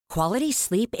Quality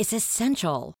sleep is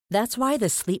essential. That's why the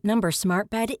Sleep Number Smart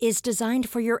Bed is designed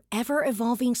for your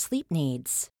ever-evolving sleep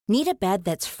needs. Need a bed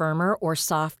that's firmer or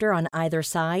softer on either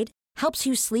side? Helps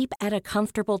you sleep at a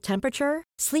comfortable temperature?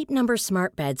 Sleep Number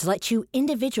Smart Beds let you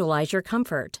individualize your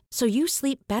comfort, so you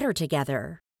sleep better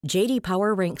together. J.D.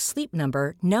 Power ranks Sleep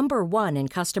Number number 1 in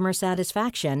customer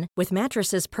satisfaction with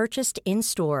mattresses purchased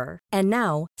in-store. And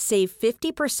now, save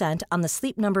 50% on the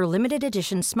Sleep Number Limited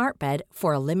Edition Smart Bed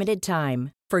for a limited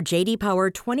time. For J.D. Power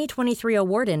 2023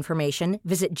 award information,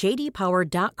 visit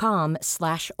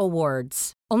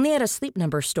jdpower.com/awards. Only at a Sleep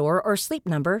Number store or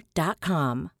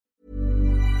sleepnumber.com.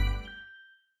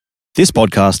 This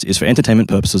podcast is for entertainment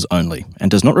purposes only and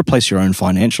does not replace your own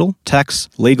financial, tax,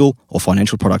 legal, or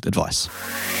financial product advice.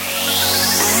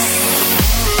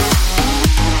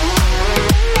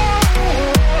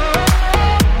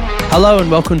 Hello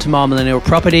and welcome to My Millennial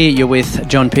Property. You're with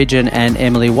John Pidgeon and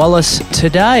Emily Wallace.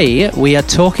 Today we are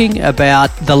talking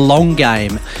about the long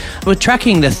game. We're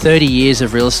tracking the 30 years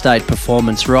of real estate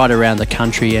performance right around the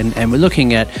country, and we're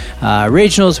looking at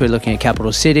regionals, we're looking at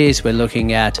capital cities, we're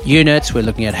looking at units, we're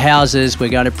looking at houses. We're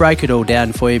going to break it all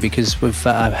down for you because we've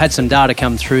had some data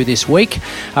come through this week.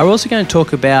 We're also going to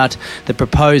talk about the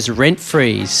proposed rent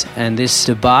freeze and this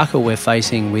debacle we're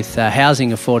facing with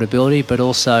housing affordability, but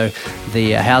also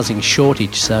the housing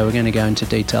shortage. So we're going to go into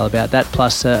detail about that,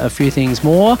 plus a few things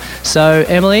more. So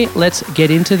Emily, let's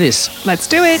get into this. Let's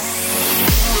do it.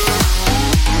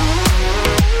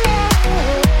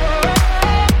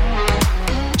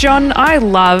 John, I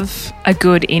love a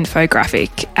good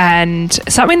infographic, and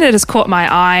something that has caught my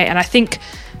eye, and I think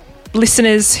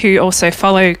listeners who also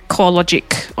follow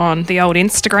CoreLogic on the old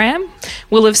Instagram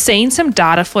will have seen some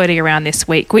data floating around this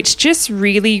week, which just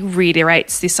really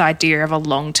reiterates this idea of a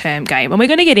long-term game. And we're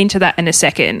going to get into that in a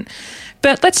second.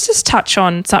 But let's just touch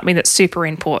on something that's super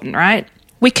important, right?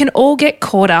 We can all get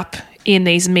caught up in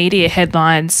these media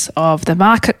headlines of the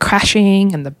market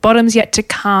crashing and the bottom's yet to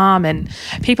come and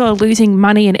people are losing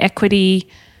money and equity.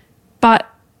 But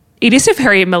it is a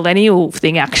very millennial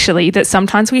thing, actually, that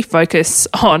sometimes we focus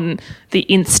on the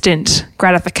instant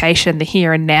gratification, the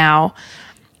here and now,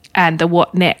 and the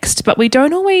what next. But we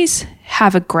don't always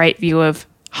have a great view of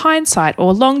hindsight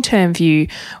or long-term view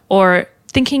or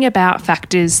thinking about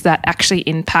factors that actually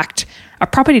impact a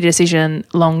property decision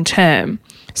long-term.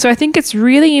 So I think it's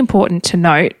really important to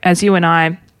note, as you and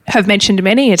I have mentioned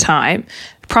many a time,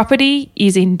 property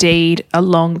is indeed a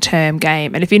long-term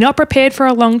game. And if you're not prepared for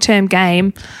a long-term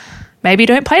game, maybe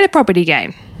don't play the property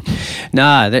game.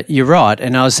 No, you're right.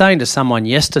 And I was saying to someone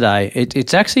yesterday,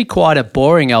 it's actually quite a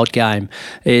boring old game.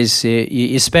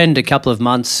 You spend a couple of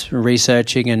months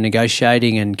researching and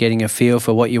negotiating and getting a feel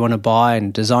for what you want to buy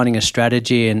and designing a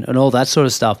strategy and all that sort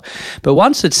of stuff. But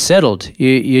once it's settled,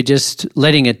 you're just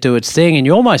letting it do its thing and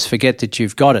you almost forget that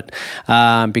you've got it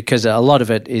because a lot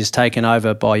of it is taken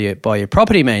over by your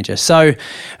property manager. So,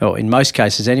 or in most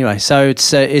cases anyway. So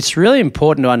it's really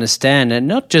important to understand, and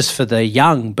not just for the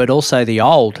young, but also the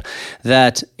old,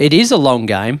 that it is a long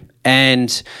game.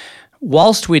 And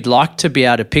whilst we'd like to be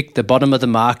able to pick the bottom of the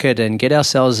market and get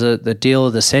ourselves the deal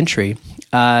of the century,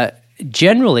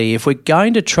 generally, if we're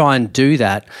going to try and do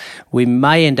that, we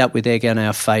may end up with egg on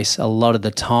our face a lot of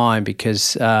the time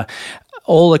because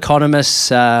all economists,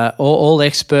 all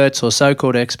experts or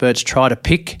so-called experts try to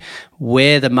pick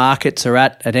where the markets are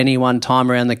at any one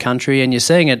time around the country. And you're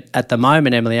seeing it at the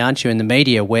moment, Emily, aren't you, in the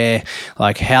media where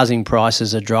like housing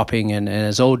prices are dropping and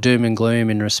it's all doom and gloom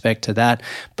in respect to that.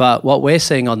 But what we're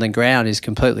seeing on the ground is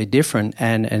completely different,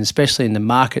 and especially in the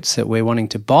markets that we're wanting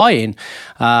to buy in,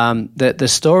 the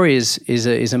story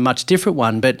is a much different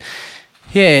one. But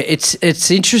yeah, it's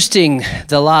interesting,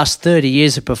 the last 30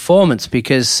 years of performance,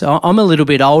 because I'm a little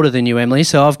bit older than you, Emily,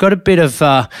 so I've got a bit of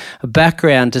a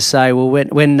background to say, well,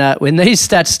 when these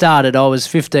stats started, I was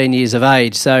 15 years of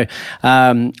age. So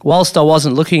whilst I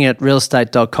wasn't looking at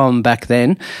realestate.com back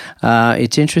then,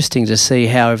 it's interesting to see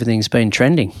how everything's been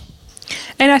trending.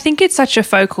 And I think it's such a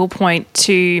focal point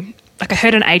to, like I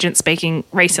heard an agent speaking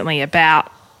recently about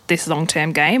this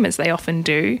long-term game, as they often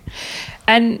do.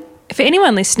 And for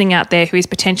anyone listening out there who is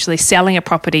potentially selling a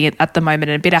property at the moment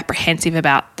and a bit apprehensive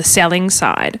about the selling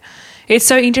side, it's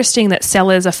so interesting that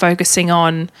sellers are focusing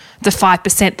on the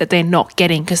 5% that they're not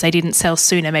getting because they didn't sell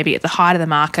sooner, maybe at the height of the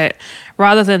market,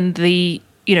 rather than the,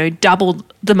 double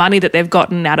the money that they've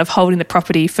gotten out of holding the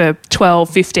property for 12,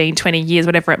 15, 20 years,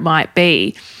 whatever it might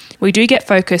be. We do get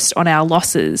focused on our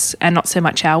losses and not so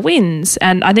much our wins.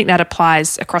 And I think that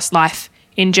applies across life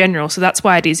in general. So that's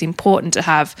why it is important to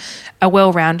have a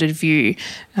well-rounded view.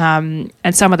 And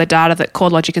some of the data that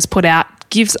CoreLogic has put out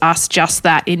gives us just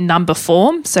that in number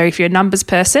form. So if you're a numbers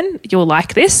person, you'll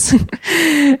like this.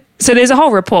 So there's a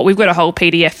whole report. We've got a whole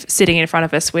PDF sitting in front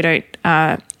of us. We don't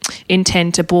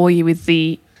intend to bore you with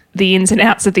the ins and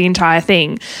outs of the entire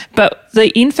thing. But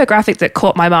the infographic that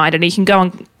caught my mind, and you can go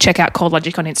and check out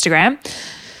CoreLogic on Instagram.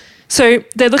 So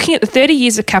they're looking at the 30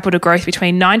 years of capital growth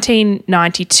between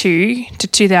 1992 to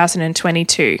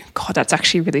 2022. God, that's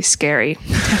actually really scary.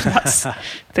 That's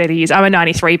 30 years. I'm a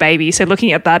 93 baby, so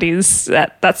looking at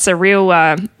that's a real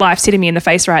life hitting me in the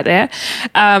face right there.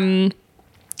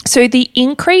 So the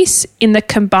increase in the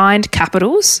combined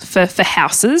capitals for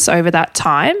houses over that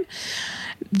time,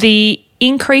 the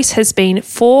increase has been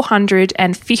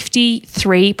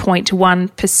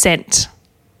 453.1%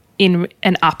 in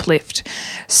an uplift.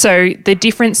 So the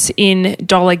difference in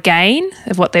dollar gain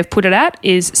of what they've put it at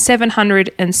is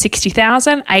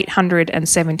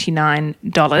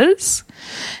 $760,879,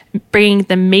 bringing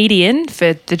the median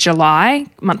for the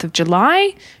month of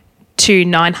July to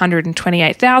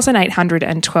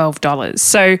 $928,812.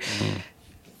 So,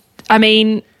 I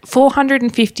mean,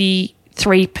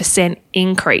 453%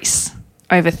 increase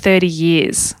over 30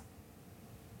 years.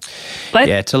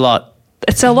 Yeah, it's a lot.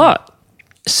 It's a lot.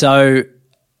 So,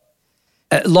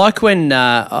 like when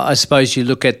I suppose you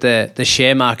look at the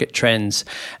share market trends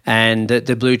and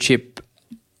the blue chip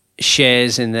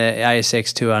shares in the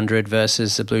ASX 200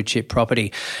 versus the blue chip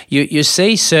property, you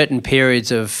see certain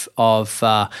periods of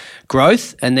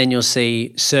growth, and then you'll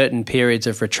see certain periods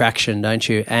of retraction, don't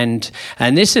you? And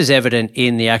this is evident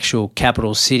in the actual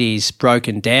capital cities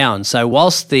broken down. So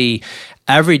whilst the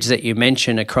average that you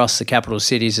mentioned across the capital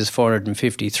cities is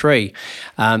 453,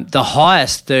 the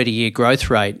highest 30-year growth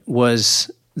rate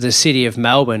was the city of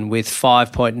Melbourne with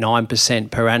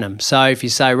 5.9% per annum. So if you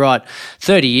say, right,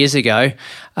 30 years ago,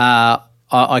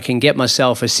 I can get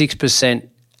myself a 6%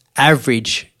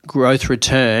 average growth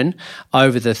return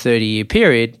over the 30-year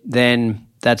period, then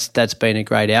that's been a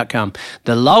great outcome.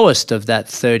 The lowest of that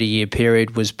 30-year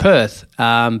period was Perth,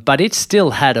 but it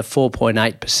still had a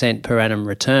 4.8% per annum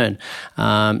return.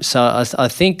 So I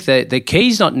think that the key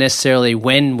is not necessarily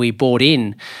when we bought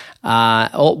in.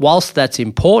 Whilst that's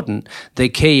important, the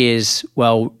key is,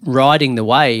 riding the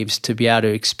waves to be able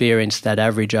to experience that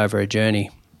average over a journey.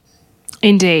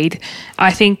 Indeed.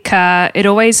 I think it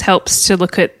always helps to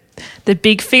look at the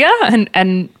big figure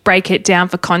and break it down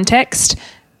for context.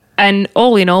 And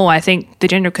all in all, I think the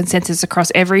general consensus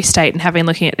across every state, and having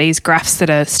looking at these graphs that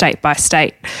are state by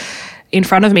state in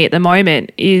front of me at the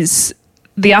moment, is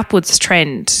the upwards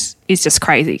trend is just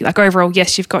crazy. Like overall,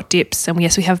 yes, you've got dips and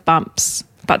yes, we have bumps,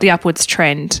 but the upwards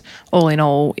trend, all in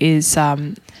all, is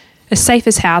as safe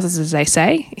as houses, as they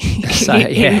say. So,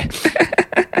 yeah.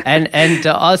 and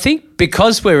I think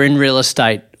because we're in real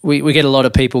estate, we get a lot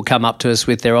of people come up to us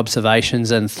with their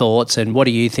observations and thoughts and what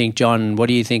do you think, John? What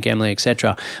do you think, Emily,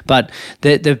 etc. But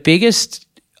the biggest,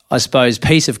 I suppose,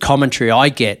 piece of commentary I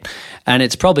get, and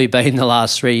it's probably been the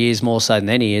last 3 years more so than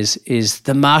any, is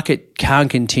the market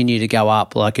can't continue to go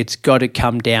up. Like, it's got to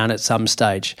come down at some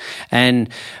stage. And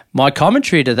my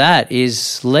commentary to that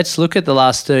is, let's look at the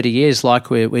last 30 years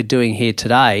like we're doing here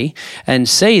today and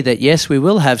see that, yes, we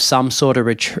will have some sort of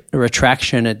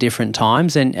retraction at different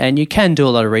times, and you can do a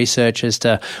lot of research as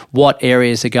to what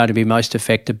areas are going to be most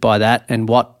affected by that and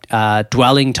what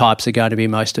dwelling types are going to be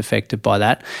most affected by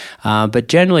that. But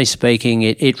generally speaking,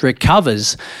 it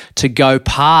recovers to go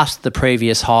past the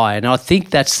previous high. And I think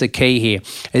that's the key here,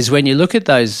 is when you look at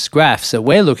those graphs that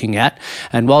we're looking at,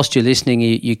 and whilst you're listening,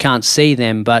 you can't see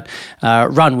them, but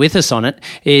run with us on it,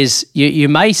 is you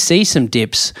may see some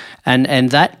dips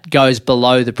and that goes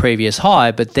below the previous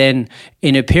high, but then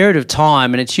in a period of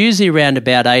time, and it's usually around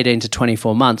about 18 to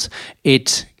 24 months,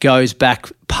 it goes back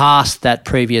past that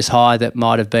previous high that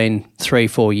might have been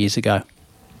 3-4 years ago.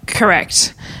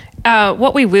 Correct.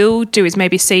 What we will do is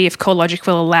maybe see if CoreLogic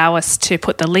will allow us to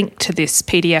put the link to this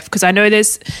PDF, because I know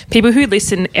there's people who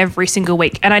listen every single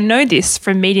week, and I know this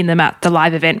from meeting them at the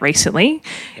live event recently.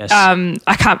 Yes.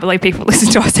 I can't believe people listen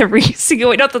to us every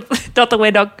single week. Not that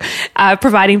we're not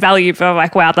providing value, but I'm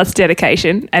like, wow, that's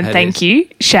dedication. And thank you.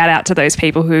 Shout out to those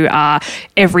people who are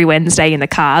every Wednesday in the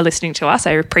car listening to us.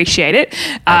 I appreciate it.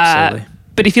 Absolutely.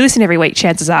 But if you listen every week,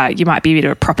 chances are you might be a bit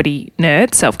of a property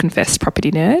nerd, self-confessed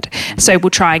property nerd. So we'll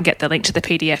try and get the link to the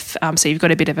PDF so you've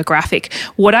got a bit of a graphic.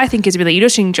 What I think is really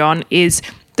interesting, John, is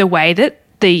the way that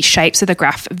the shapes of the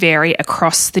graph vary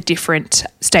across the different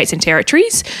states and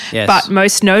territories. Yes. But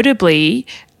most notably,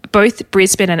 both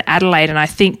Brisbane and Adelaide, and I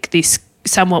think this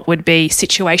somewhat would be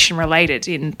situation related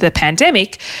in the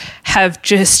pandemic have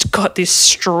just got this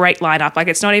straight line up. Like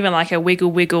it's not even like a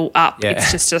wiggle up. Yeah.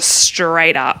 It's just a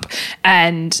straight up.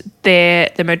 And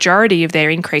the majority of their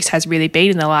increase has really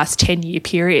been in the last 10-year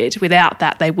period. Without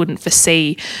that, they wouldn't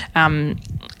foresee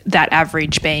that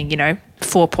average being,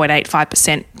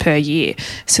 4.85% per year.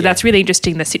 So that's really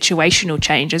interesting, the situational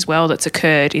change as well that's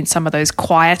occurred in some of those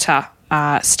quieter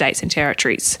states and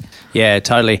territories. Yeah,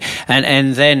 totally.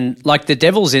 And then, like, the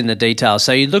devil's in the details.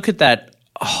 So you look at that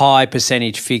high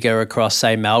percentage figure across,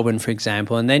 say, Melbourne, for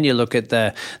example, and then you look at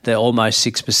the almost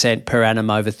 6% per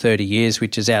annum over 30 years,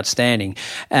 which is outstanding.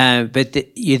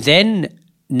 You then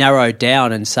narrow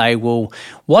down and say, well,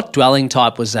 what dwelling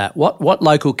type was that? What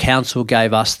local council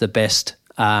gave us the best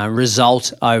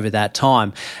result over that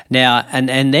time? Now,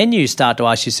 and then you start to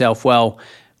ask yourself, well,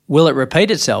 will it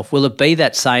repeat itself? Will it be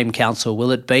that same council?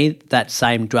 Will it be that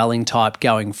same dwelling type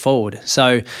going forward?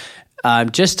 So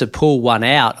just to pull one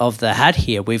out of the hat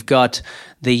here, we've got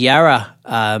the Yarra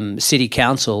City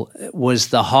Council was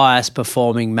the highest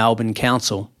performing Melbourne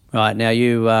council. Right, now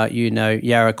you know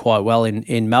Yarra quite well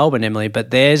in Melbourne, Emily,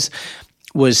 but theirs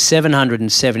was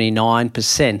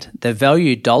 779%. The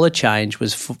value dollar change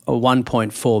was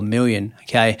 1.4 million,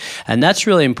 okay? And that's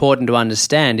really important to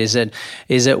understand is that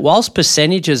whilst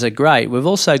percentages are great, we've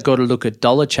also got to look at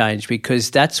dollar change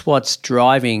because that's what's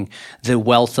driving the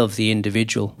wealth of the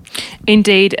individual.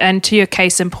 Indeed, and to your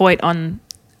case in point on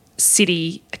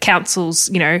city councils,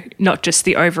 not just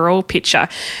the overall picture,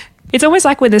 it's almost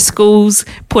like when the schools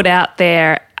put out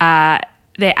their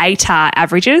ATAR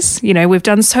averages. We've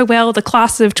done so well. The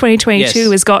class of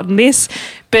 2022 has gotten this,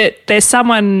 but there's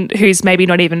someone who's maybe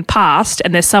not even passed,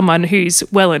 and there's someone who's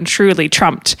well and truly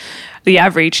trumped the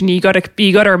average. And you got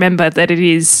to remember that it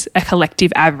is a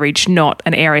collective average, not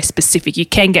an area specific. You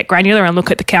can get granular and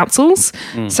look at the councils,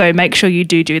 so make sure you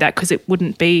do that because it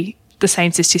wouldn't be the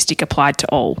same statistic applied to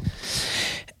all.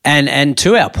 And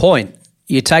to our point,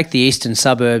 you take the eastern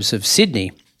suburbs of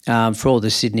Sydney. For all the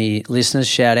Sydney listeners,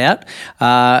 shout out.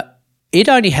 It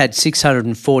only had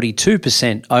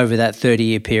 642% over that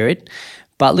 30-year period.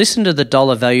 But listen to the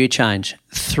dollar value change,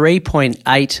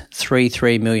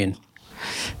 3.833 million.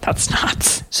 That's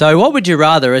nuts. So what would you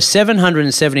rather, a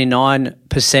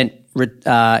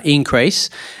 779% increase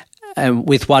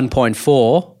with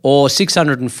 1.4 or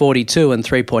 642 and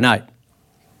 3.8?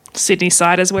 Sydney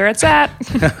side is where it's at.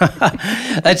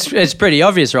 It's pretty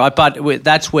obvious, right? But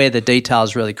that's where the detail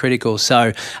is really critical.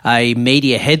 So a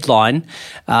media headline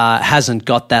hasn't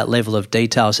got that level of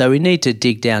detail. So we need to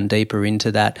dig down deeper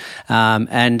into that.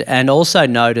 And also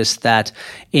notice that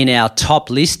in our top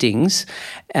listings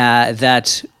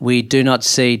that we do not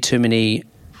see too many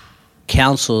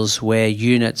councils where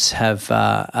units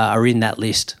are in that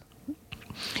list.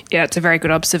 Yeah, it's a very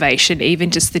good observation. Even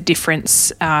just the difference,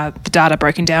 the data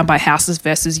broken down by houses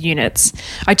versus units.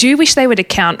 I do wish they would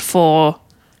account for,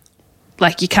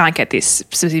 like, you can't get this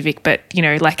specific, but,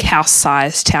 like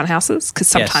house-sized townhouses, because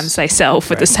sometimes they sell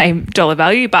for the same dollar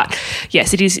value. But,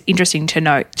 yes, it is interesting to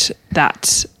note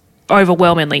that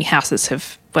overwhelmingly houses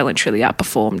have well and truly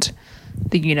outperformed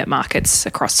the unit markets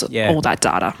across all that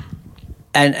data.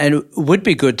 And it would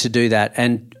be good to do that,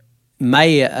 and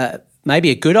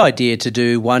maybe a good idea to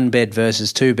do 1 bed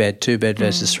versus 2 bed, 2 bed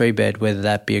versus 3 bed, whether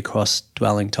that be across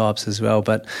dwelling types as well.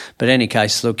 But in any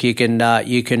case, look, you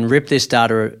can rip this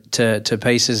data to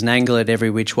pieces and angle it every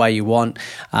which way you want.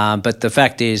 But the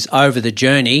fact is, over the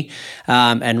journey,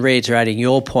 and reiterating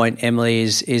your point, Emily,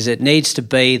 is it needs to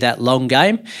be that long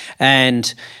game,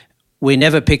 and we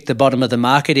never pick the bottom of the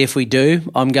market. If we do,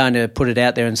 I'm going to put it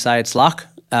out there and say it's luck,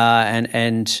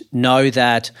 and know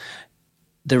that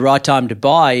the right time to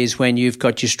buy is when you've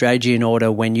got your strategy in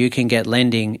order, when you can get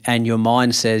lending and your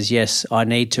mind says, yes, I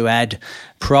need to add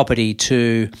property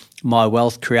to my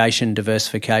wealth creation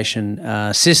diversification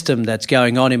system that's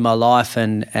going on in my life,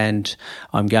 and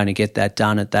I'm going to get that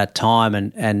done at that time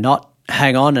and not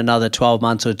hang on another 12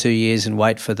 months or 2 years and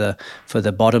wait for the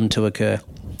bottom to occur.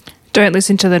 Don't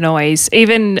listen to the noise.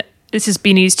 Even this has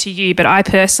been news to you, but I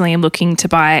personally am looking to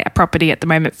buy a property at the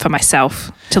moment for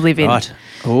myself to live in. Right.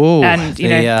 Oh, and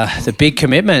the big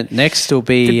commitment. Next will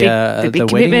be the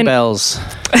wedding bells.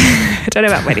 I don't know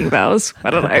about wedding bells. I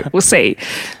don't know. We'll see.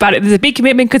 But it's a big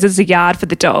commitment because it's a yard for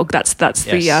the dog. That's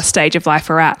the stage of life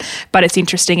we're at. But it's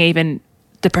interesting, even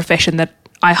the profession that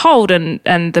I hold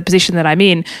and the position that I'm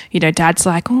in. Dad's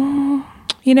like,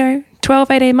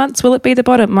 12, 18 months, will it be the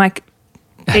bottom? I'm like,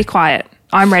 be quiet.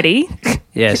 I'm ready.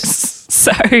 Yes.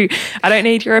 So I don't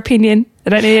need your opinion. I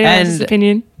don't need anyone else's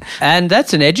opinion. And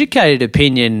that's an educated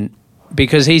opinion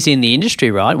because he's in the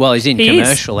industry, right? Well, he's in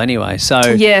commercial anyway. So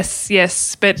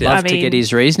yes. But love to get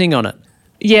his reasoning on it.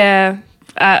 Yeah.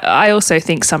 I also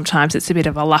think sometimes it's a bit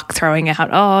of a luck throwing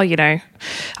out, I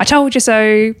told you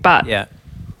so, but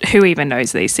who even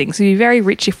knows these things? We'd be very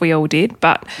rich if we all did,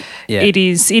 but it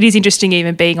is interesting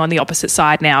even being on the opposite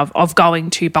side now of going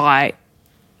to buy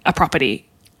a property.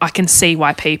 I can see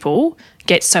why people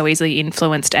get so easily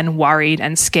influenced and worried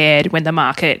and scared when the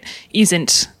market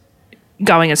isn't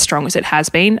going as strong as it has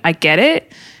been. I get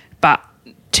it, but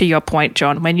to your point,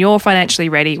 John, when you're financially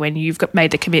ready, when you've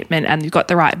made the commitment and you've got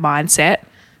the right mindset,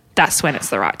 that's when it's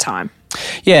the right time.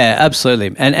 Yeah,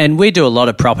 absolutely. And we do a lot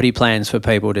of property plans for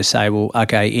people to say, well,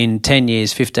 okay, in 10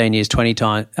 years, 15 years,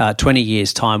 20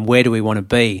 years' time, where do we want to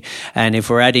be? And if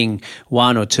we're adding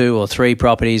 1 or 2 or 3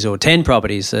 properties or 10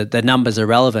 properties, the numbers are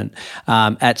relevant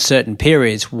at certain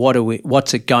periods.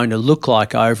 What's it going to look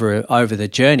like over the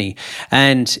journey?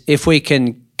 And if we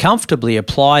can comfortably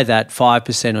apply that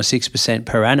 5% or 6%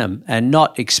 per annum and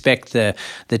not expect the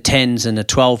 10s and the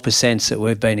 12% that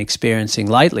we've been experiencing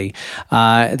lately,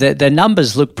 the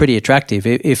numbers look pretty attractive.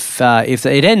 If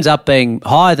it ends up being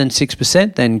higher than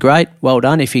 6%, then great, well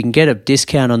done. If you can get a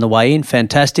discount on the way in,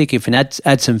 fantastic. If it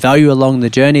adds some value along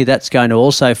the journey, that's going to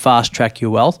also fast track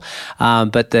your wealth.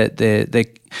 But the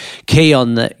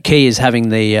key is having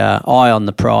the eye on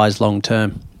the prize long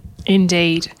term.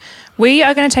 Indeed. We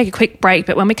are going to take a quick break,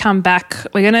 but when we come back,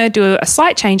 we're going to do a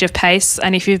slight change of pace.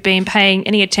 And if you've been paying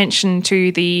any attention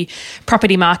to the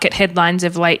property market headlines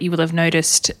of late, you will have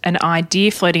noticed an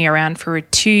idea floating around for a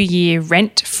 2-year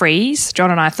rent freeze. John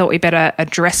and I thought we better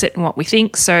address it and what we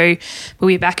think. So we'll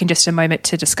be back in just a moment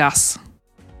to discuss.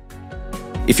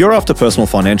 If you're after personal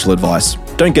financial advice,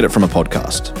 don't get it from a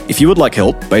podcast. If you would like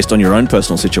help based on your own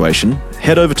personal situation,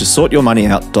 head over to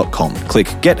sortyourmoneyout.com. Click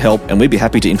Get Help and we'd be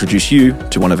happy to introduce you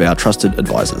to one of our trusted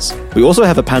advisors. We also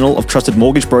have a panel of trusted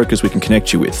mortgage brokers we can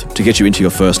connect you with to get you into your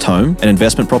first home, an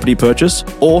investment property purchase,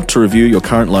 or to review your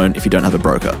current loan if you don't have a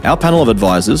broker. Our panel of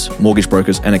advisors, mortgage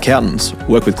brokers and accountants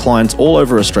work with clients all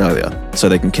over Australia so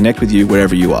they can connect with you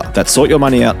wherever you are. That's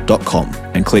sortyourmoneyout.com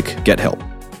and click Get Help.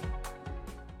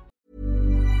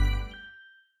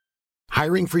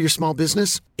 Hiring for your small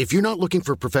business? If you're not looking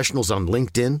for professionals on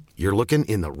LinkedIn, you're looking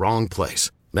in the wrong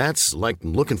place. That's like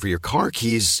looking for your car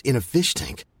keys in a fish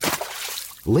tank.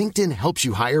 LinkedIn helps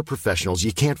you hire professionals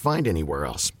you can't find anywhere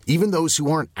else, even those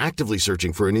who aren't actively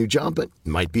searching for a new job but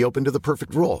might be open to the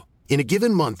perfect role. In a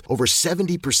given month, over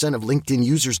 70% of LinkedIn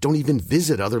users don't even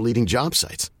visit other leading job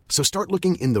sites. So start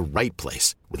looking in the right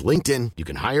place. With LinkedIn, you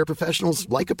can hire professionals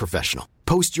like a professional.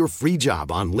 Post your free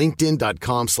job on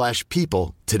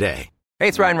linkedin.com/people today. Hey,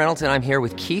 it's Ryan Reynolds, and I'm here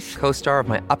with Keith, co-star of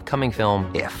my upcoming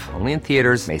film, If, only in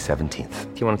theaters May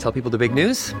 17th. Do you want to tell people the big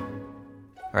news?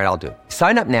 All right, I'll do it.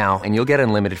 Sign up now and you'll get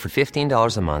unlimited for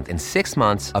 $15 a month and 6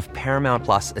 months of Paramount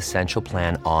Plus Essential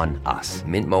Plan on us.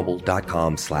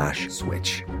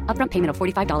 MintMobile.com/switch. Upfront payment of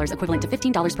 $45 equivalent to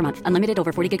 $15 per month. Unlimited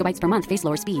over 40 gigabytes per month. Face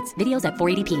lower speeds. Videos at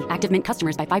 480p. Active Mint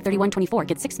customers by 531.24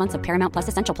 get 6 months of Paramount Plus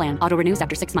Essential Plan. Auto renews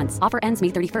after 6 months. Offer ends May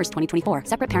 31st, 2024.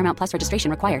 Separate Paramount Plus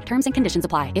registration required. Terms and conditions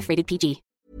apply if rated PG.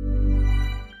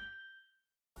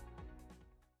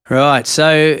 Right,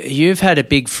 so you've had a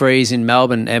big freeze in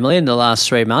Melbourne, Emily, in the last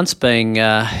 3 months, being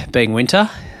winter.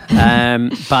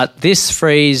 But this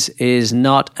freeze is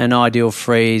not an ideal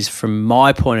freeze from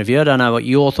my point of view. I don't know what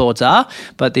your thoughts are,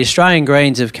 but the Australian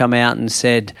Greens have come out and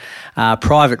said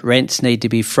private rents need to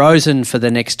be frozen for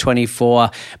the next 24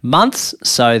 months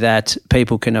so that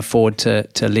people can afford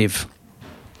to live.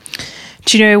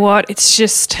 Do you know what? It's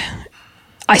just...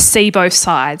 I see both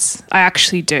sides. I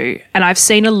actually do. And I've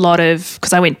seen a lot of,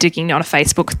 because I went digging on a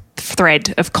Facebook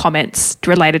thread of comments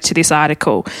related to this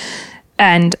article,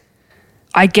 and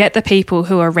I get the people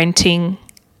who are renting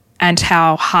and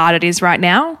how hard it is right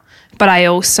now, but I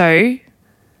also,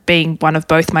 being one of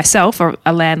both myself,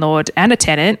 a landlord and a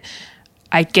tenant,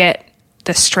 I get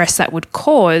the stress that would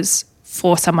cause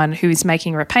for someone who's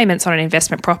making repayments on an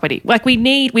investment property. Like we've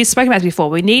spoken about this before,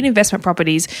 we need investment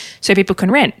properties so people can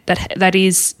rent. That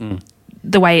is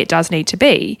the way it does need to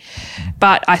be.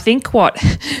 But I think what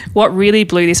really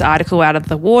blew this article out of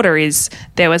the water is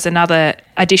there was another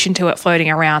addition to it floating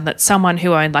around that someone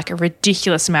who owned like a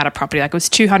ridiculous amount of property, like it was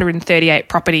 238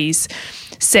 properties,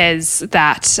 says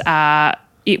that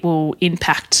it will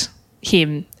impact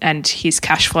him and his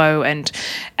cash flow, and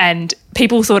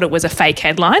people thought it was a fake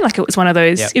headline, like it was one of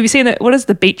those. Yep. Have you seen that? What is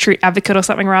the Beetroot Advocate or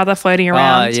something rather floating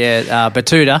around?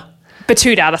 Batuta.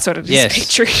 That's what it is. Yes.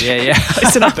 Beetroot. Yeah.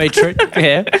 Close enough. Beetroot.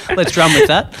 Yeah, let's run with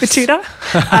that. Batuta.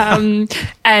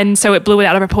 And so it blew it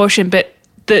out of proportion. But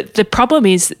the problem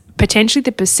is potentially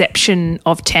the perception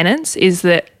of tenants is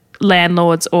that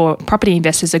landlords or property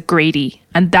investors are greedy,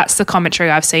 and that's the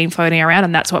commentary I've seen floating around,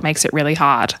 and that's what makes it really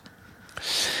hard.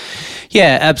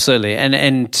 Yeah, absolutely.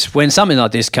 And when something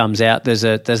like this comes out, there's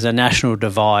a national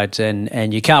divide,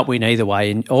 and you can't win either way.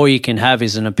 And all you can have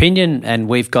is an opinion, and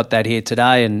we've got that here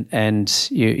today, and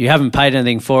you haven't paid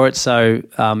anything for it, so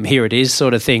here it is,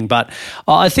 sort of thing. But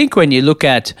I think when you look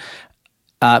at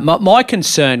my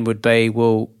concern would be,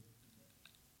 well,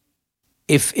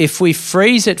 if we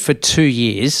freeze it for 2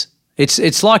 years,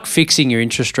 it's like fixing your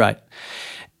interest rate.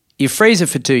 You freeze it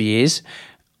for 2 years.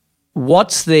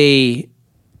 What's the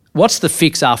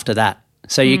fix after that?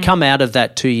 So you come out of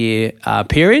that 2-year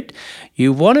period.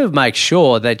 You want to make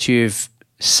sure that you've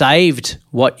saved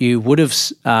what you would have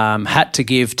had to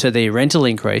give to the rental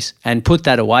increase and put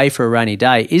that away for a rainy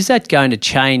day. Is that going to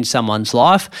change someone's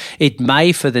life? It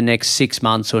may for the next 6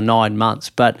 months or 9 months,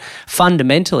 but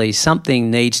fundamentally something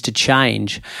needs to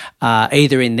change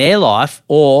either in their life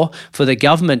or for the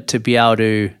government to be able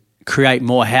to create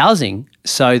more housing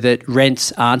so that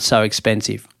rents aren't so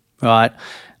expensive, right?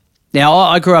 Now,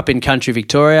 I grew up in country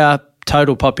Victoria,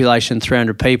 total population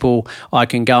 300 people. I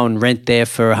can go and rent there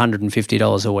for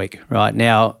 $150 a week, right?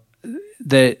 Now,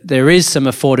 there is some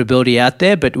affordability out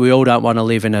there, but we all don't want to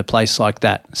live in a place like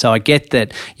that. So I get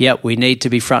that, we need to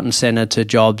be front and centre to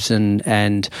jobs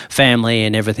and family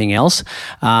and everything else.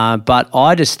 But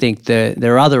I just think that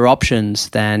there are other options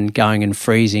than going and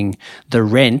freezing the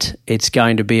rent. It's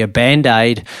going to be a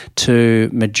Band-Aid to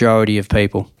majority of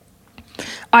people.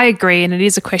 I agree, and it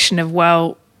is a question of,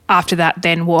 well, after that,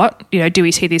 then what? Do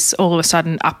we see this all of a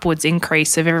sudden upwards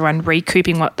increase of everyone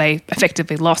recouping what they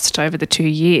effectively lost over the 2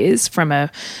 years from a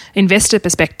investor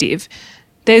perspective?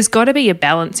 There's got to be a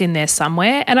balance in there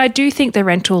somewhere, and I do think the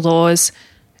rental laws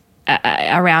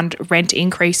around rent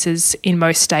increases in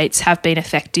most states have been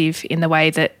effective in the way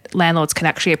that landlords can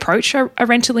actually approach a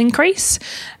rental increase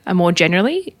more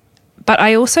generally. But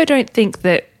I also don't think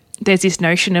that there's this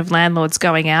notion of landlords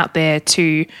going out there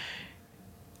to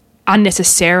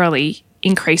unnecessarily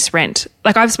increase rent.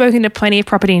 Like, I've spoken to plenty of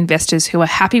property investors who are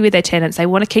happy with their tenants. They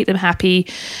want to keep them happy.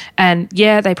 And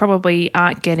they probably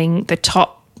aren't getting the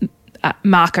top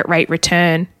market rate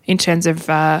return in terms of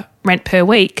rent per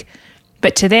week.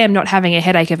 But to them, not having a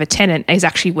headache of a tenant is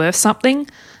actually worth something.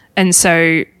 And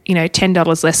so,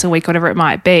 $10 less a week, whatever it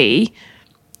might be,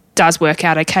 does work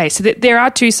out okay. So there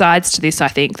are two sides to this, I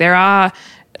think. There are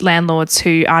landlords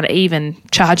who aren't even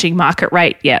charging market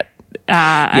rate yet.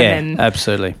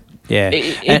 Absolutely. Yeah.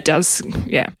 It does,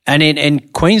 yeah. And in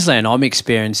Queensland, I'm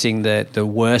experiencing the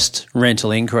worst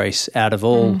rental increase out of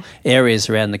all areas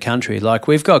around the country. Like,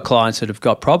 we've got clients that have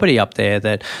got property up there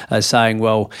that are saying,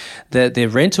 well, the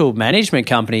rental management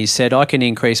company said I can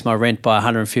increase my rent by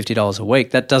 $150 a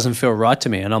week. That doesn't feel right to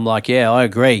me. And I'm like, yeah, I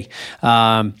agree.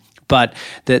 But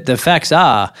the facts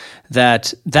are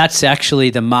that that's actually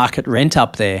the market rent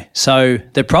up there. So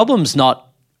the problem's not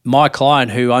my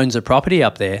client who owns a property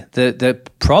up there. The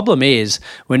problem is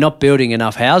we're not building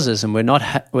enough houses, and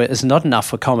there's not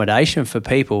enough accommodation for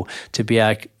people to be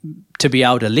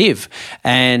able to live.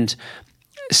 And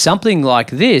something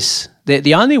like this,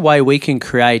 the only way we can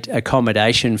create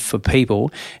accommodation for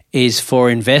people is for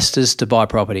investors to buy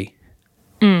property.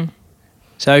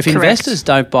 So if investors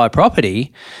don't buy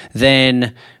property,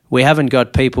 then we haven't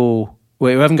got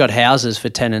houses for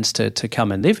tenants to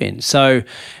come and live in. So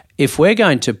if we're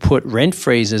going to put rent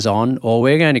freezes on, or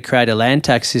we're going to create a land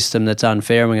tax system that's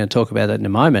unfair, and we're going to talk about that in a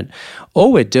moment,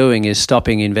 all we're doing is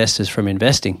stopping investors from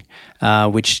investing,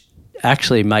 which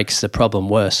actually makes the problem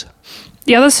worse.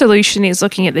 The other solution is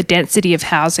looking at the density of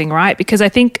housing, right? Because I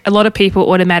think a lot of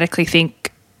people automatically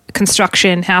think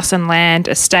construction, house and land,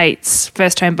 estates,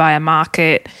 first home buyer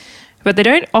market, but they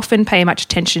don't often pay much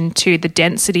attention to the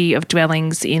density of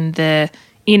dwellings in the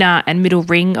inner and middle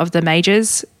ring of the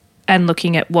majors, and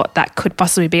looking at what that could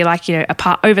possibly be like,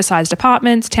 oversized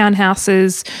apartments,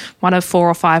 townhouses, one of 4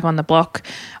 or 5 on the block.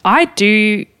 I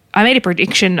made a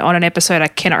prediction on an episode, I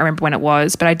cannot remember when it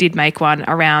was, but I did make one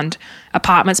around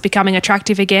apartments becoming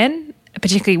attractive again,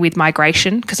 particularly with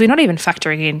migration, because we're not even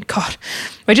factoring in,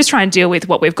 we're just trying to deal with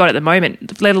what we've got at the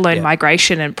moment, let alone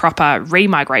migration and proper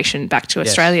re-migration back to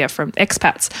Australia from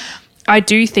expats. I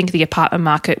do think the apartment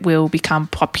market will become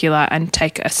popular and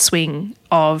take a swing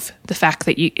of the fact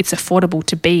that it's affordable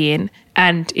to be in,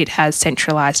 and it has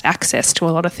centralised access to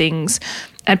a lot of things,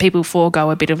 and people forego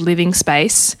a bit of living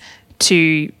space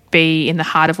to be in the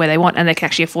heart of where they want, and they can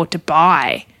actually afford to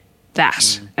buy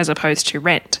that as opposed to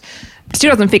rent. It still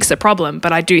doesn't fix the problem,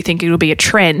 but I do think it will be a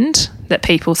trend that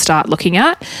people start looking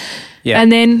at. Yeah.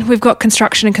 And then we've got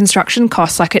construction and construction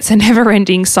costs. Like, it's a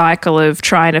never-ending cycle of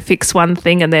trying to fix one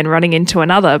thing and then running into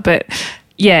another. But,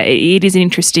 it is an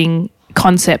interesting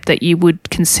concept that you would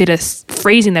consider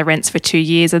freezing the rents for 2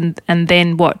 years and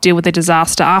then deal with the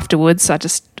disaster afterwards. I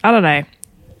just I don't know.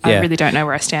 I Yeah. really don't know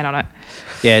where I stand on it.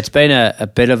 Yeah, it's been a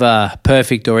bit of a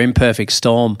perfect or imperfect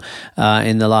storm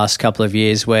in the last couple of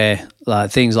years where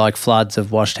things like floods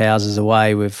have washed houses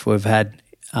away. We've had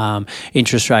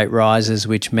interest rate rises,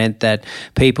 which meant that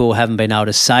people haven't been able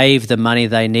to save the money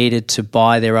they needed to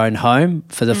buy their own home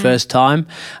for the first time,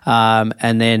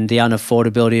 and then the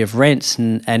unaffordability of rents.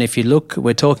 And if you look,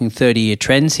 we're talking 30-year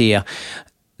trends here.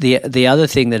 The other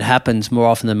thing that happens more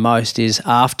often than most is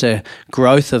after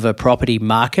growth of a property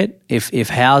market, if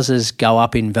houses go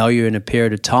up in value in a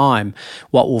period of time,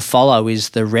 what will follow is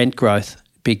the rent growth,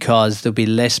 because there'll be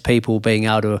less people being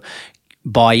able to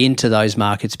buy into those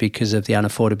markets because of the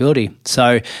unaffordability.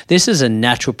 So this is a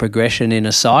natural progression in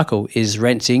a cycle, is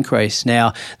rents increase.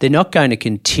 Now, they're not going to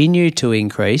continue to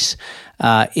increase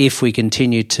if we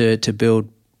continue to build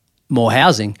more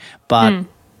housing, but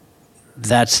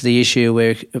that's the issue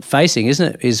we're facing,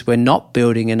 isn't it? Is we're not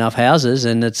building enough houses,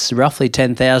 and it's roughly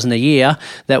 10,000 a year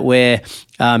that we're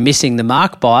missing the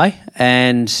mark by.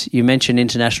 And you mentioned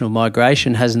international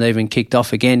migration hasn't even kicked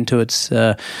off again to its,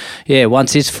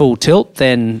 once it's full tilt,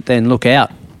 then look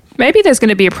out. Maybe there's going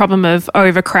to be a problem of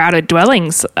overcrowded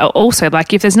dwellings also.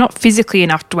 Like if there's not physically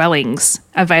enough dwellings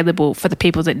available for the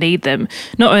people that need them,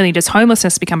 not only does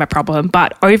homelessness become a problem,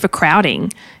 but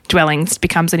overcrowding dwellings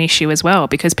becomes an issue as well,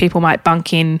 because people might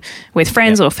bunk in with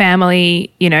friends or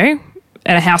family, you know,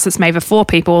 and a house that's made for 4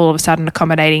 people, all of a sudden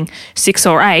accommodating 6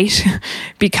 or 8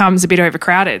 becomes a bit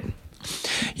overcrowded.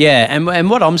 Yeah, and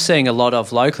what I'm seeing a lot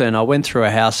of locally, and I went through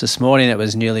a house this morning that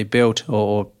was newly built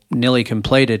or nearly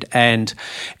completed, and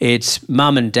its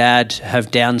mum and dad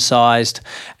have downsized,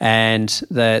 and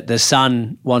the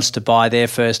son wants to buy their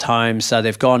first home, so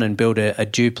they've gone and built a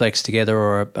duplex together,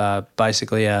 or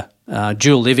basically a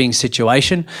dual living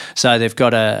situation. So they've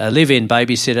got a live-in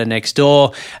babysitter next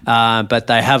door, but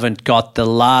they haven't got the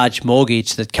large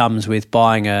mortgage that comes with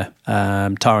buying a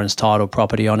Torrens title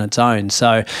property on its own.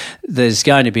 So there's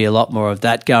going to be a lot more of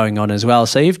that going on as well.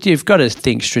 So you've got to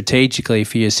think strategically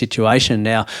for your situation.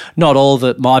 Now, not all of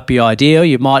it might be ideal.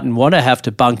 You mightn't want to have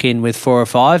to bunk in with 4 or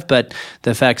 5, but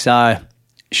the facts are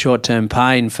short-term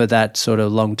pain for that sort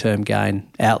of long-term gain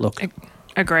outlook.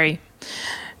 Agree.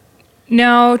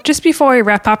 Now, just before we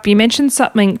wrap up, you mentioned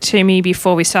something to me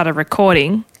before we started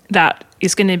recording that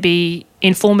is going to be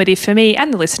informative for me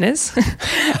and the listeners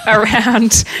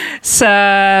around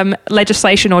some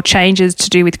legislation or changes to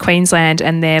do with Queensland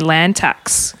and their land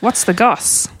tax. What's the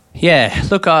goss? Yeah,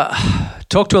 look, I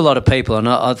talked to a lot of people, and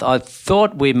I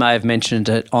thought we may have mentioned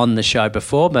it on the show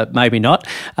before, but maybe not.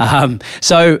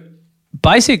 So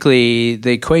basically,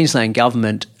 the Queensland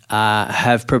government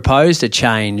have proposed a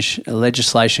change,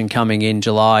 legislation coming in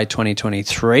July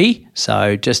 2023,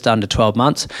 so just under 12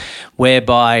 months,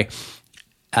 whereby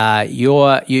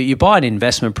you buy an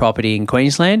investment property in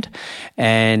Queensland,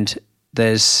 and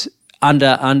there's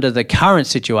under the current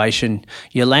situation,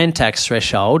 your land tax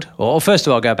threshold, or first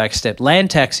of all, I'll go back a step. Land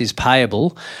tax is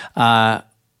payable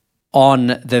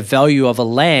on the value of a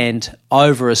land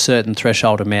over a certain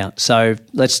threshold amount. So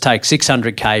let's take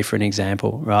 600K for an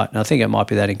example, right? And I think it might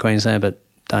be that in Queensland, but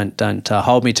don't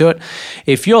hold me to it.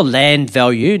 If your land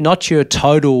value, not your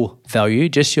total value,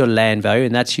 just your land value,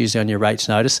 and that's usually on your rates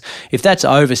notice, if that's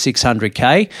over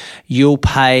 600K, you'll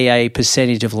pay a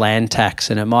percentage of land tax,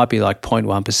 and it might be like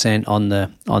 0.1%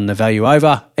 on the value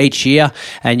over each year,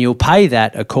 and you'll pay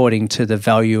that according to the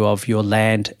value of your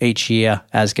land each year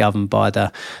as governed by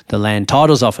the Land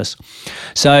Titles Office.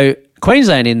 So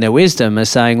Queensland, in their wisdom, are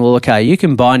saying, well, okay, you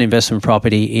can buy an investment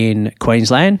property in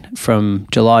Queensland from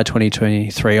July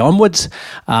 2023 onwards,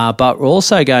 but we're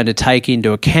also going to take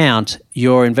into account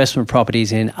your investment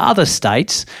properties in other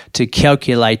states to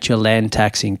calculate your land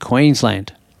tax in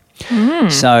Queensland.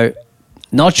 So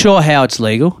not sure how it's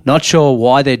legal, not sure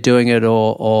why they're doing it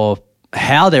or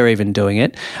how they're even doing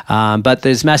it, but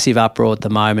there's massive uproar at the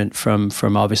moment from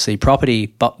obviously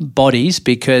property bodies,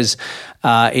 because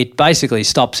it basically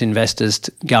stops investors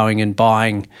going and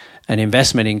buying an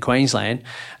investment in Queensland,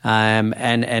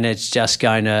 and it's just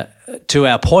going to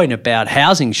our point about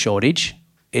housing shortage,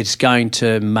 it's going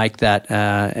to make that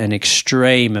an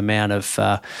extreme amount of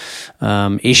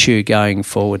issue going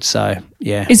forward. So,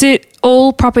 yeah. Is it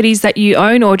all properties that you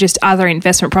own, or just other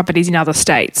investment properties in other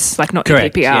states, like not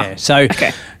Correct, EPR? Yeah. So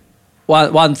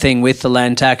one thing with the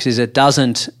land tax is it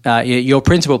doesn't your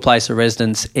principal place of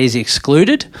residence is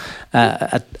excluded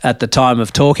at the time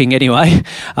of talking anyway.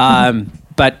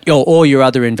 But all your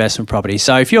other investment properties.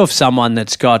 So if you're someone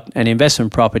that's got an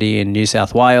investment property in New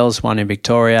South Wales, one in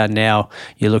Victoria, now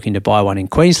you're looking to buy one in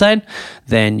Queensland,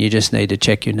 then you just need to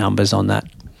check your numbers on that.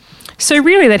 So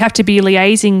really they'd have to be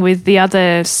liaising with the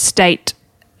other state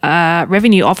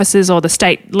revenue officers or the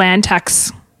state land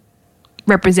tax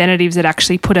representatives that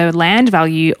actually put a land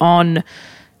value on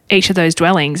each of those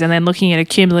dwellings and then looking at a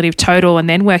cumulative total and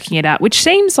then working it out, which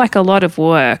seems like a lot of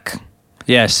work.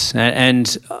 Yes,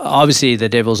 and obviously the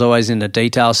devil's always in the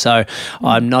details, so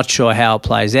I'm not sure how it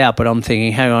plays out, but I'm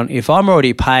thinking, hang on, if I'm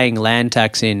already paying land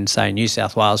tax in, say, New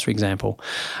South Wales, for example,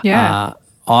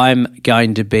 I'm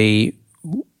going to be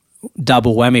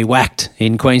double whammy whacked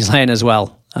in Queensland as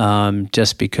well,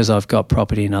 just because I've got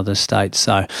property in other states.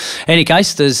 So in any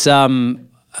case, there's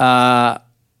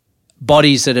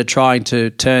bodies that are trying to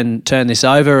turn this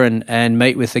over and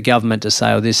meet with the government to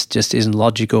say, oh, this just isn't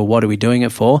logical, what are we doing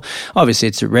it for? Obviously,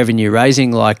 it's revenue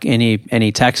raising like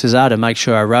any taxes are to make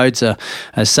sure our roads are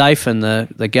safe and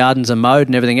the gardens are mowed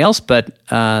and everything else, but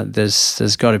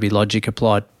there's got to be logic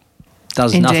applied.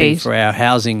 Does Indeed. Nothing for our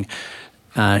housing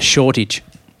shortage.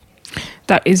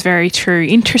 That is very true.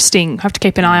 Interesting. Have to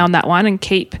keep an eye on that one and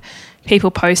keep people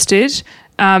posted.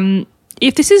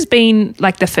 If this has been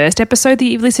like the first episode that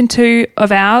you've listened to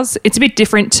of ours, it's a bit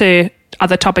different to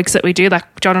other topics that we do.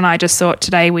 Like John and I just thought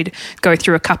today we'd go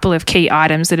through a couple of key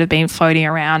items that have been floating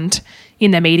around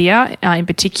in the media in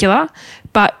particular.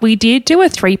 But we did do a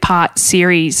 3-part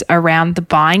series around the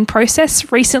buying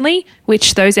process recently,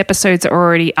 which those episodes are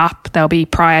already up. They'll be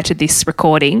prior to this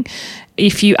recording.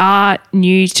 If you are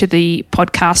new to the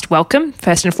podcast, welcome,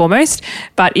 first and foremost.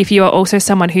 But if you are also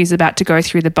someone who's about to go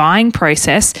through the buying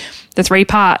process, the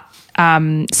 3-part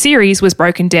series was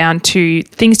broken down to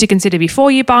things to consider before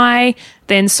you buy,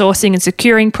 then sourcing and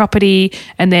securing property,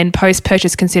 and then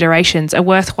post-purchase considerations. A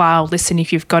worthwhile listen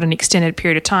if you've got an extended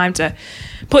period of time to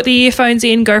put the earphones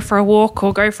in, go for a walk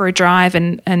or go for a drive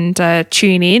and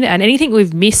tune in. And anything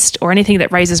we've missed or anything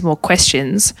that raises more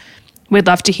questions, we'd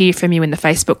love to hear from you in the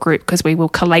Facebook group because we will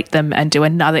collate them and do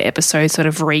another episode sort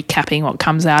of recapping what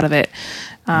comes out of it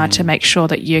to make sure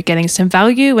that you're getting some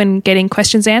value and getting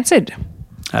questions answered.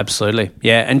 Absolutely.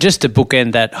 Yeah. And just to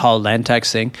bookend that whole land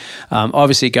tax thing,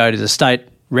 obviously go to the state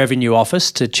revenue office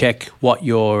to check what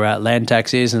your land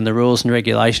tax is and the rules and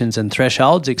regulations and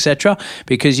thresholds, etc.,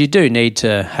 because you do need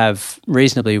to have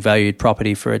reasonably valued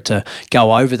property for it to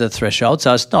go over the threshold.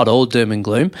 So it's not all doom and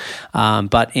gloom.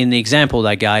 But in the example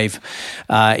they gave,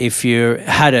 if you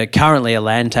had currently a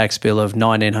land tax bill of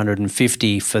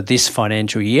 $1,950 for this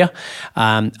financial year,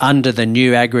 under the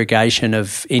new aggregation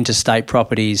of interstate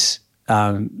properties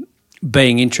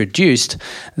being introduced,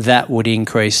 that would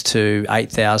increase to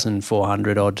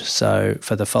 8,400 odd. So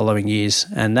for the following years,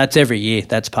 and that's every year.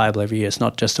 That's payable every year. It's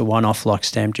not just a one-off like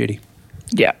stamp duty.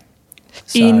 Yeah,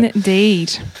 So,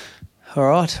 indeed. All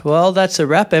right. Well, that's a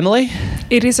wrap, Emily.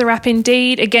 It is a wrap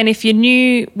indeed. Again, if you're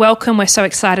new, welcome. We're so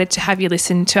excited to have you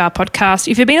listen to our podcast.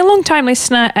 If you've been a long-time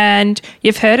listener and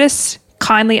you've heard us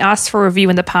kindly ask for a review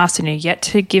in the past and you're yet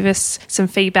to give us some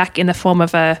feedback in the form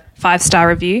of a 5-star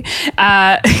review,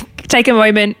 take a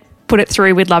moment, put it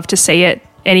through. We'd love to see it.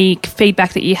 Any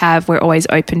feedback that you have, we're always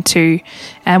open to,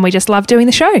 and we just love doing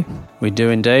the show. We do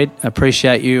indeed.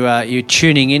 Appreciate you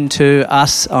tuning in to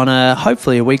us on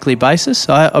hopefully a weekly basis.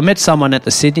 I met someone at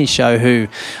the Sydney show who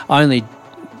only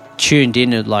tuned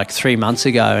in like 3 months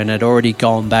ago and had already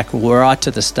gone back right to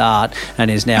the start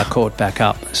and is now caught back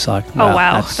up. It's like, well, oh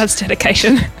wow, that's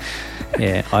dedication.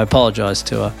 Yeah, I apologise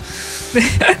to her.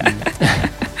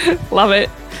 Love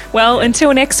it. Well,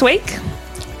 until next week,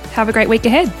 have a great week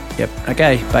ahead. Yep.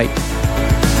 Okay, bye.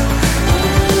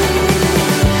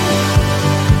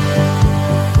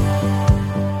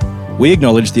 We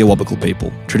acknowledge the Awabakal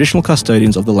people, traditional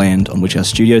custodians of the land on which our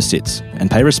studio sits,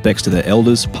 and pay respects to their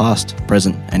elders past,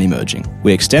 present and emerging.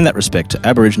 We extend that respect to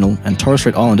Aboriginal and Torres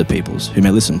Strait Islander peoples who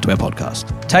may listen to our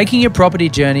podcast. Taking your property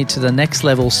journey to the next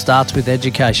level starts with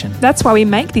education. That's why we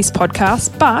make this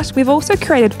podcast, but we've also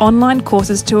created online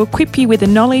courses to equip you with the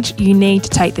knowledge you need to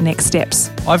take the next steps.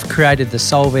 I've created the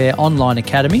Solvair Online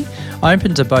Academy,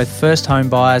 open to both first home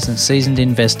buyers and seasoned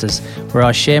investors, where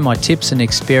I share my tips and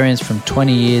experience from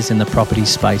 20 years in the property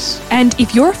space. And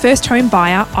if you're a first home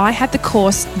buyer, I have the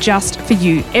course just for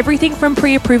you. Everything from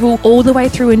pre-approval all the way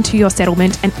through into your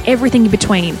settlement and everything in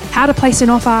between. How to place an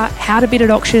offer, how to bid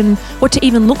at auction, what to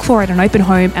even look for at an open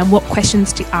home, and what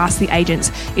questions to ask the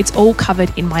agents. It's all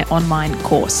covered in my online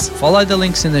course. Follow the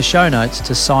links in the show notes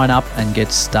to sign up and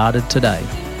get started today.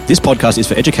 This podcast is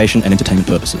for education and entertainment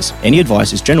purposes. Any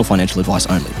advice is general financial advice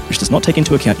only, which does not take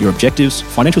into account your objectives,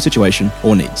 financial situation,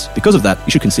 or needs. Because of that,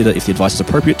 you should consider if the advice is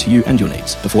appropriate to you and your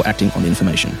needs before acting on the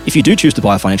information. If you do choose to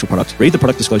buy a financial product, read the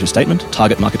product disclosure statement,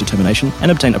 target market determination, and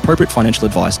obtain appropriate financial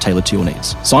advice tailored to your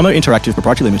needs. Simo Interactive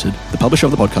Proprietary Limited, the publisher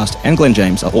of the podcast, and Glenn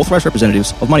James are authorised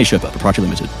representatives of Money Sherpa Proprietary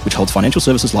Limited, which holds financial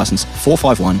services license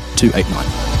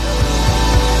 451289.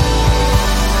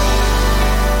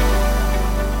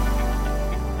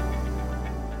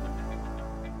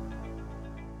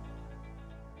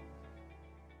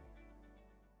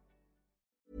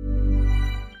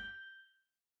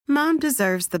 Mom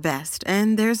deserves the best,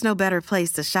 and there's no better place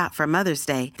to shop for Mother's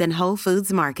Day than Whole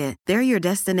Foods Market. They're your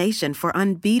destination for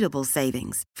unbeatable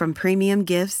savings, from premium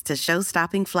gifts to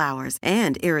show-stopping flowers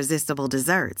and irresistible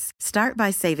desserts. Start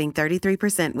by saving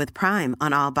 33% with Prime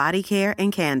on all body care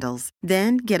and candles.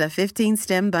 Then get a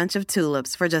 15-stem bunch of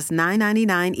tulips for just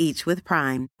 $9.99 each with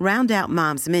Prime. Round out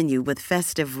Mom's menu with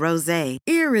festive rosé,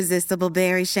 irresistible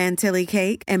berry chantilly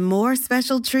cake, and more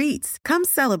special treats. Come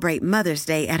celebrate Mother's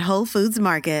Day at Whole Foods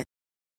Market.